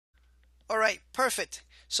All right, perfect.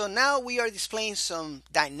 So now we are displaying some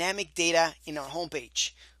dynamic data in our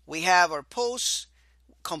homepage. We have our posts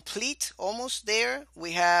complete, almost there.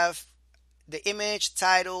 We have the image,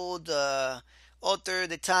 title, the author,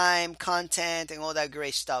 the time, content, and all that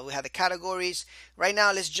great stuff. We have the categories. Right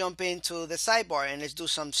now, let's jump into the sidebar and let's do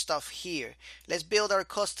some stuff here. Let's build our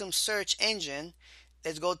custom search engine.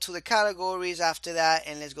 Let's go to the categories after that,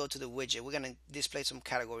 and let's go to the widget. We're going to display some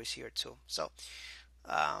categories here too. So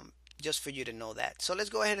just for you to know that. So let's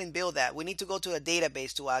go ahead and build that. We need to go to a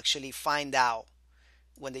database to actually find out.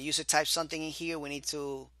 When the user types something in here, we need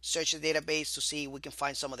to search the database to see if we can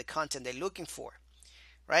find some of the content they're looking for,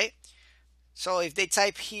 right? So if they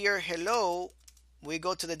type here, hello, we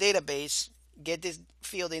go to the database, get this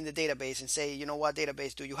field in the database and say, you know what,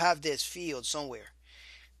 database, do you have this field somewhere?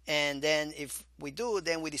 And then if we do,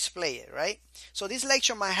 then we display it, right? So this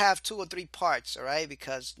lecture might have 2 or 3 parts, all right?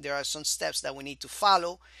 Because there are some steps that we need to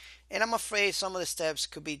follow. And I'm afraid some of the steps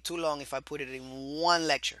could be too long if I put it in one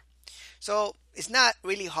lecture. So it's not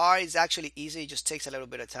really hard. It's actually easy. It just takes a little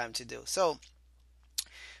bit of time to do. So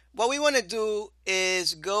what we want to do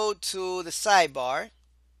is go to the sidebar.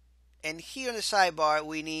 And here in the sidebar,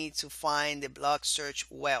 we need to find the block search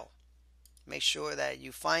well. Make sure that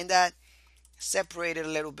you find that. Separate it a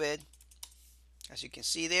little bit. As you can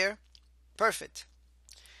see there. Perfect.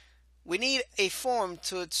 We need a form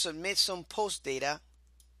to submit some post data.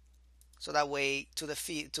 So that way to the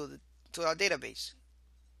feed to our database.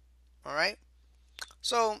 All right.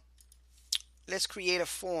 So let's create a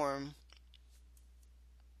form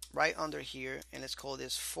right under here, and let's call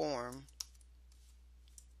this form.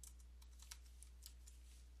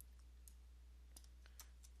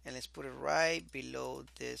 And let's put it right below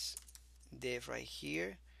this div right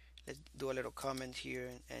here. Let's do a little comment here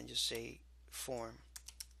and just say form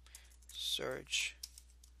search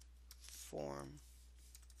form.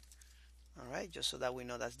 All right, just so that we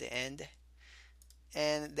know that's the end.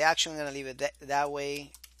 And the action, I'm gonna leave it that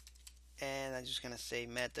way, and I'm just gonna say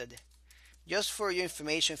method. Just for your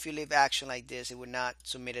information, if you leave action like this, it would not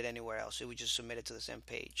submit it anywhere else. It would just submit it to the same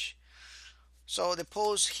page. So the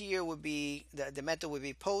post here would be the method would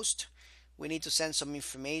be post. We need to send some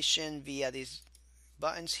information via these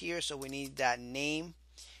buttons here, so we need that name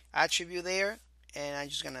attribute there, and I'm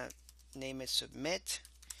just gonna name it submit.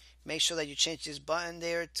 Make sure that you change this button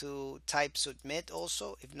there to type submit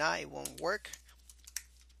also. If not, it won't work.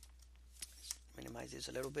 Minimize this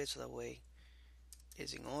a little bit so that way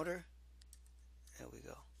it's in order. There we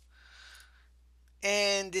go.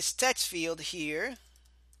 And this text field here,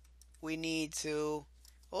 we need to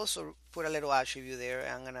also put a little attribute there.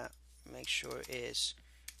 I'm gonna make sure it's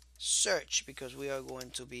search because we are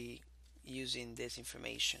going to be using this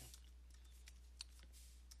information.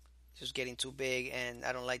 Just getting too big, and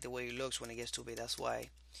I don't like the way it looks when it gets too big. That's why.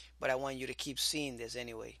 But I want you to keep seeing this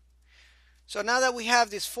anyway. So now that we have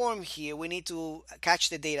this form here, we need to catch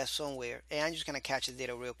the data somewhere. And I'm just going to catch the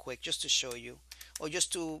data real quick just to show you, or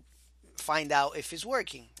just to find out if it's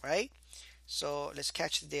working, right? So let's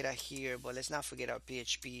catch the data here, but let's not forget our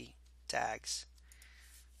PHP tags.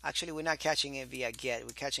 Actually, we're not catching it via get.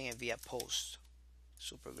 We're catching it via post.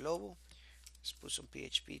 Super global. Let's put some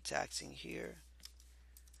PHP tags in here.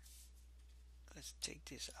 Let's take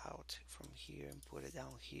this out from here and put it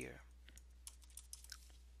down here.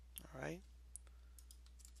 All right.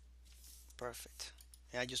 Perfect.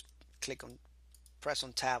 And I just press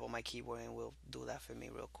on tab on my keyboard, and it will do that for me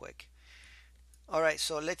real quick. All right,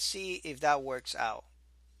 so let's see if that works out.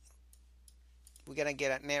 We're gonna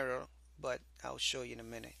get an error, but I'll show you in a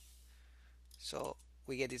minute. So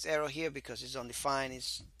we get this error here because it's undefined.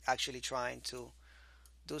 It's actually trying to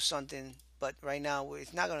do something, but right now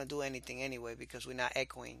it's not gonna do anything anyway because we're not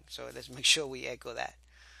echoing. So let's make sure we echo that.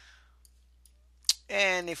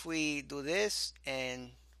 And if we do this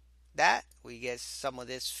and that, we get some of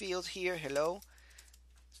this field here, hello,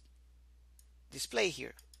 display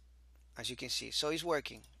here, as you can see. So it's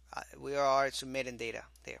working. We are submitting data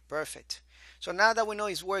there. Perfect. So now that we know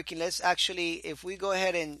it's working, let's actually, if we go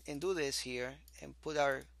ahead and do this here and put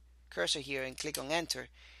our cursor here and click on enter,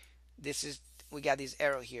 we got this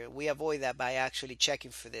error here. We avoid that by actually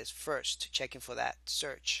checking for this first, checking for that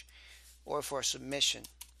search or for submission.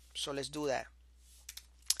 So let's do that.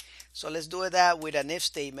 So let's do that with an if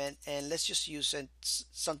statement, and let's just use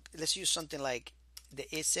let's use something like the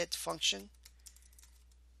isIt function,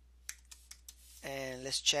 and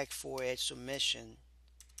let's check for a submission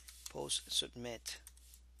post submit.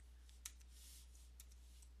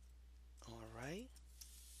 All right.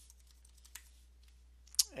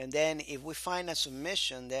 And then if we find a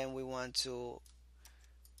submission, then we want to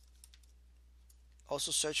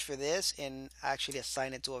also search for this and actually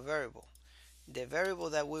assign it to a variable. the variable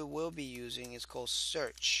that we will be using is called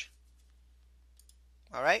search.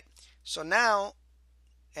 All right, so now,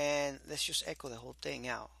 and let's just echo the whole thing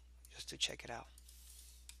out just to check it out.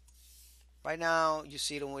 Right now you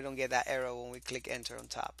see that we don't get that error when we click enter on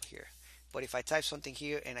top here, but if I type something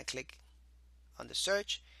here and I click on the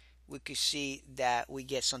search, we could see that we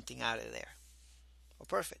get something out of there. Oh,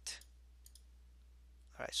 perfect.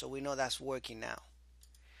 All right, so we know that's working now.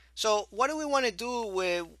 So what do we want to do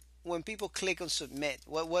with when people click on submit?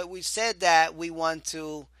 What we said that we want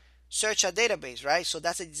to search our database, right? So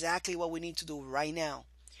that's exactly what we need to do right now.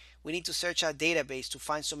 We need to search our database to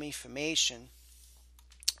find some information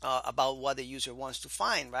about what the user wants to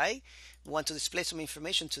find, right? We want to display some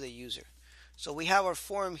information to the user. So we have our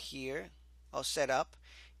form here all set up,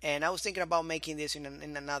 and I was thinking about making this in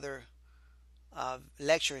another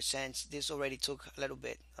lecture, since this already took a little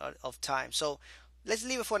bit of time. So let's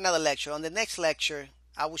leave it for another lecture. On the next lecture,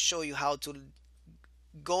 I will show you how to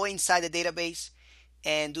go inside the database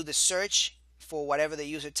and do the search for whatever the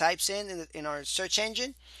user types in our search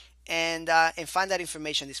engine, and find that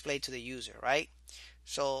information displayed to the user, right?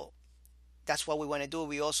 So that's what we want to do.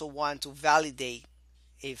 We also want to validate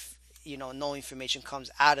if no information comes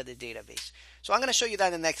out of the database. So I'm going to show you that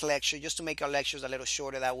in the next lecture, just to make our lectures a little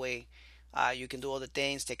shorter. That way you can do all the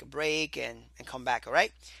things, take a break, and come back. All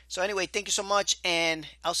right. So anyway, thank you so much, and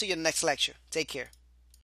I'll see you in the next lecture. Take care.